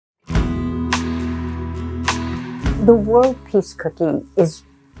The world peace cookie is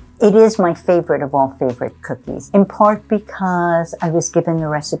my favorite of all favorite cookies, in part because I was given the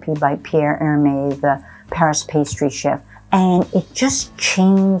recipe by Pierre Hermé, the Paris pastry chef, and it just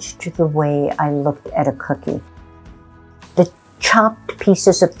changed the way I looked at a cookie. The chopped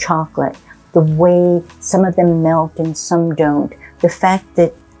pieces of chocolate, the way some of them melt and some don't, the fact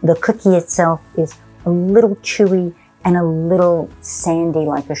that the cookie itself is a little chewy and a little sandy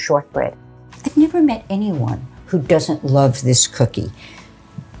like a shortbread. I've never met anyone who doesn't love this cookie.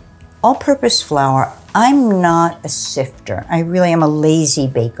 All-purpose flour, I'm not a sifter. I really am a lazy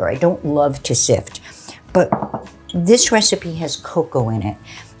baker. I don't love to sift. But this recipe has cocoa in it.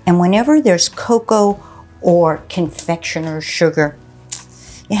 And whenever there's cocoa or confectioner's sugar,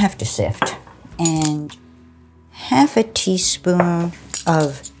 you have to sift. And half a teaspoon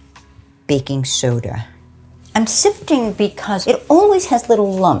of baking soda. I'm sifting because it always has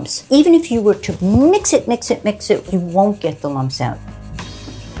little lumps. Even if you were to mix it, you won't get the lumps out.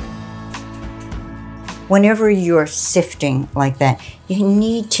 Whenever you're sifting like that, you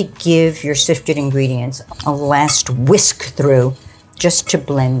need to give your sifted ingredients a last whisk through just to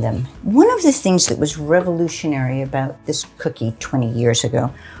blend them. One of the things that was revolutionary about this cookie 20 years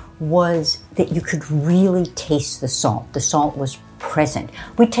ago was that you could really taste the salt. The salt was present.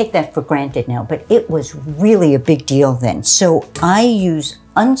 We take that for granted now, but it was really a big deal then. So I use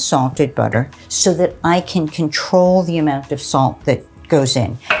unsalted butter so that I can control the amount of salt that goes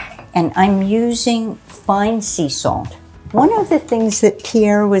in. And I'm using fine sea salt. One of the things that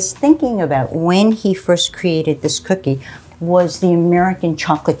Pierre was thinking about when he first created this cookie was the American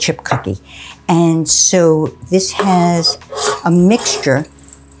chocolate chip cookie. And so this has a mixture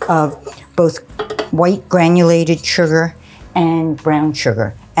of both white granulated sugar and brown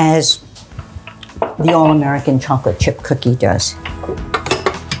sugar, as the all-American chocolate chip cookie does.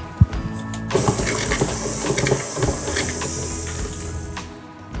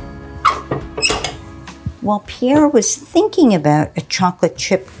 While Pierre was thinking about a chocolate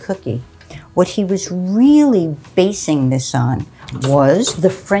chip cookie, what he was really basing this on was the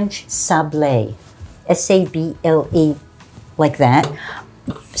French sablé, S-A-B-L-E, like that.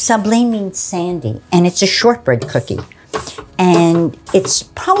 Sablé means sandy, and it's a shortbread cookie. And it's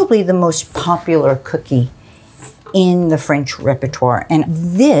probably the most popular cookie in the French repertoire. And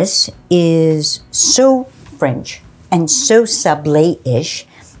this is so French and so sablé-ish,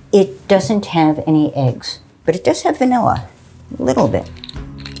 it doesn't have any eggs, but it does have vanilla, a little bit.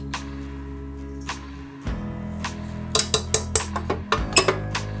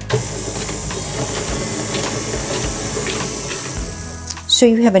 So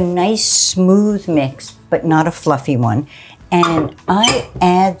you have a nice smooth mix, but not a fluffy one. And I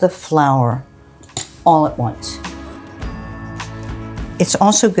add the flour all at once. It's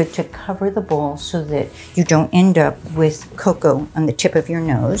also good to cover the bowl so that you don't end up with cocoa on the tip of your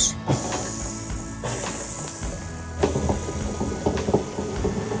nose.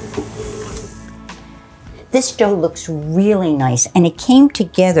 This dough looks really nice, and it came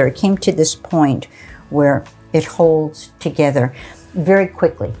together, it came to this point where it holds together very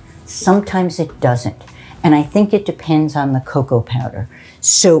quickly. Sometimes it doesn't. And I think it depends on the cocoa powder.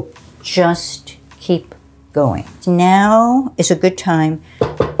 So just keep going. Now is a good time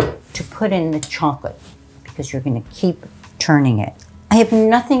to put in the chocolate because you're going to keep turning it. I have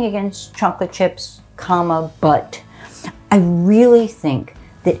nothing against chocolate chips, but I really think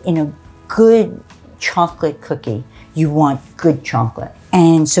that in a good chocolate cookie, you want good chocolate.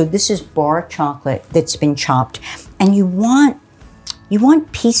 And so this is bar chocolate that's been chopped, and you want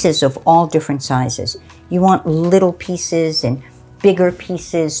pieces of all different sizes. You want little pieces and bigger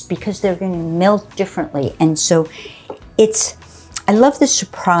pieces because they're going to melt differently. And so I love the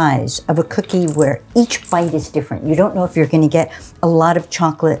surprise of a cookie where each bite is different. You don't know if you're going to get a lot of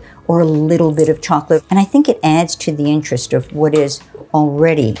chocolate or a little bit of chocolate. And I think it adds to the interest of what is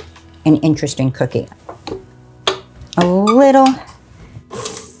already an interesting cookie. A little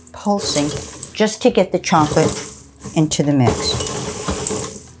pulsing just to get the chocolate into the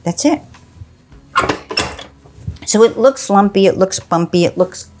mix. That's it. So it looks lumpy, it looks bumpy, it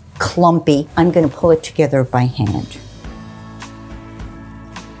looks clumpy. I'm going to pull it together by hand.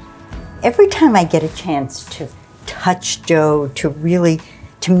 Every time I get a chance to touch dough,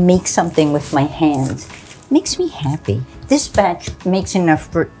 to make something with my hands, it makes me happy. This batch makes enough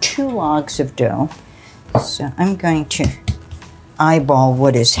for 2 logs of dough. So I'm going to eyeball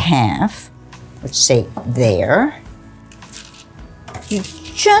what is half. Let's say there. You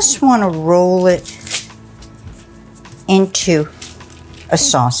just want to roll it into a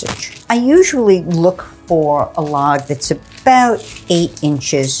sausage. I usually look for a log that's about 8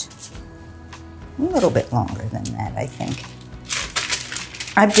 inches A little bit longer than that, I think.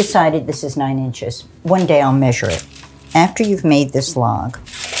 I've decided this is 9 inches. One day I'll measure it. After you've made this log,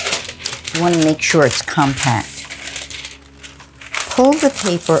 you want to make sure it's compact. Pull the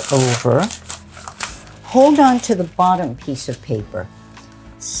paper over. Hold on to the bottom piece of paper.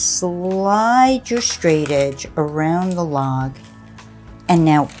 Slide your straight edge around the log. And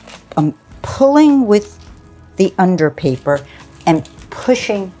now I'm pulling with the under paper and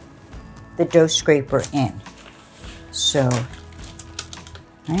pushing the dough scraper in. So,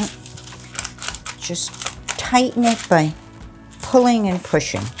 right, just tighten it by pulling and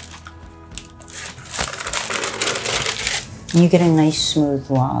pushing. And you get a nice smooth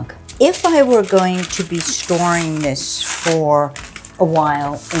log. If I were going to be storing this for a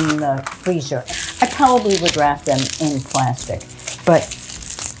while in the freezer, I probably would wrap them in plastic. But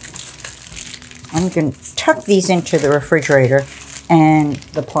I'm going to tuck these into the refrigerator and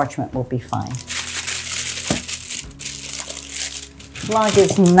the parchment will be fine. Log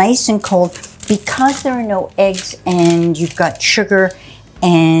is nice and cold. Because there are no eggs and you've got sugar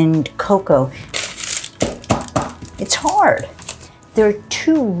and cocoa, it's hard. There are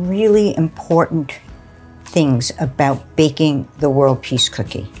two really important things about baking the world peace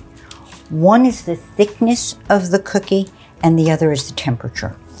cookie. One is the thickness of the cookie and the other is the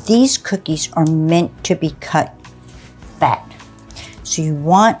temperature. These cookies are meant to be cut fat. So you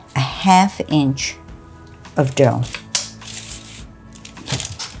want a 1/2 inch of dough.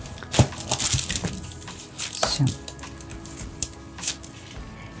 So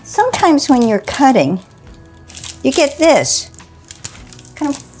sometimes when you're cutting, you get this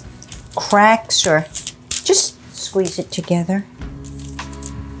kind of cracks, or just squeeze it together.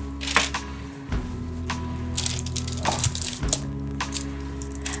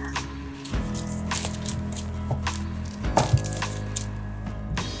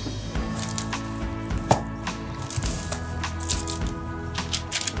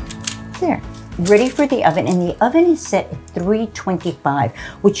 There, ready for the oven, and the oven is set at 325,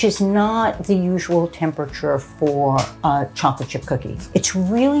 which is not the usual temperature for a chocolate chip cookie. It's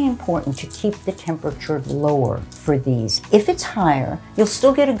really important to keep the temperature lower for these. If it's higher, you'll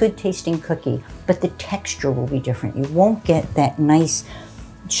still get a good tasting cookie, but the texture will be different. You won't get that nice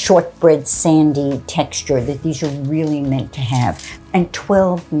shortbread sandy texture that these are really meant to have. And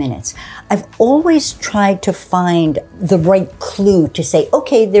 12 minutes. I've always tried to find the right clue to say,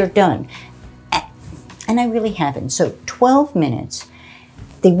 okay, they're done. And I really haven't. So 12 minutes,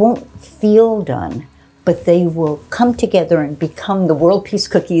 they won't feel done, but they will come together and become the world peace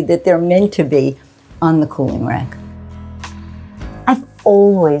cookie that they're meant to be on the cooling rack. I've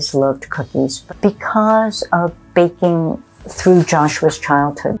always loved cookies because of baking through Joshua's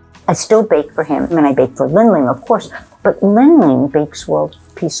childhood. I still bake for him, and I bake for Linling, of course, but Linling bakes world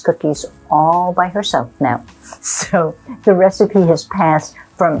peace cookies all by herself now. So the recipe has passed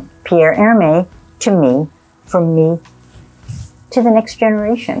from Pierre Hermé to me, from me to the next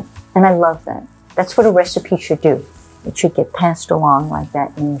generation. And I love that. That's what a recipe should do. It should get passed along like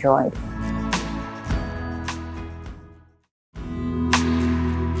that and enjoyed.